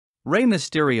Rey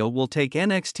Mysterio will take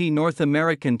NXT North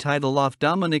American title off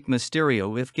Dominik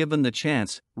Mysterio if given the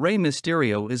chance. Rey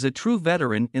Mysterio is a true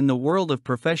veteran in the world of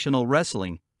professional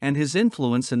wrestling, and his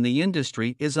influence in the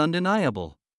industry is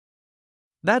undeniable.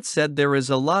 That said, there is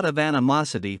a lot of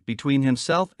animosity between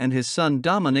himself and his son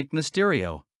Dominik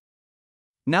Mysterio.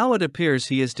 Now it appears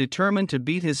he is determined to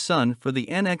beat his son for the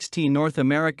NXT North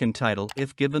American title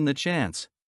if given the chance.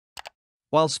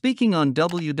 While speaking on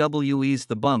WWE's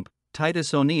The Bump,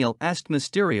 Titus O'Neil asked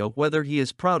Mysterio whether he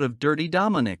is proud of Dirty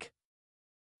Dominik.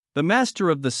 The master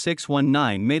of the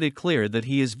 619 made it clear that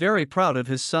he is very proud of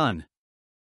his son.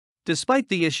 Despite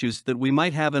the issues that we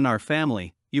might have in our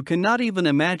family, you cannot even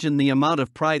imagine the amount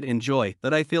of pride and joy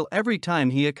that I feel every time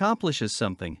he accomplishes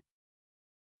something.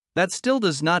 That still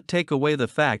does not take away the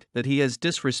fact that he has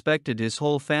disrespected his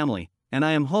whole family, and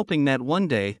I am hoping that one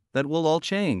day that will all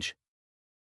change.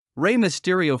 Rey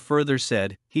Mysterio further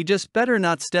said, "He just better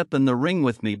not step in the ring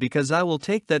with me because I will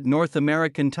take that North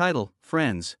American title,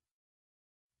 friends."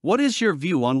 What is your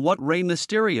view on what Rey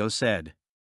Mysterio said?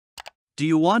 Do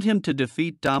you want him to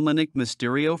defeat Dominik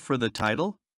Mysterio for the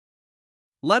title?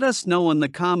 Let us know in the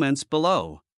comments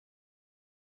below.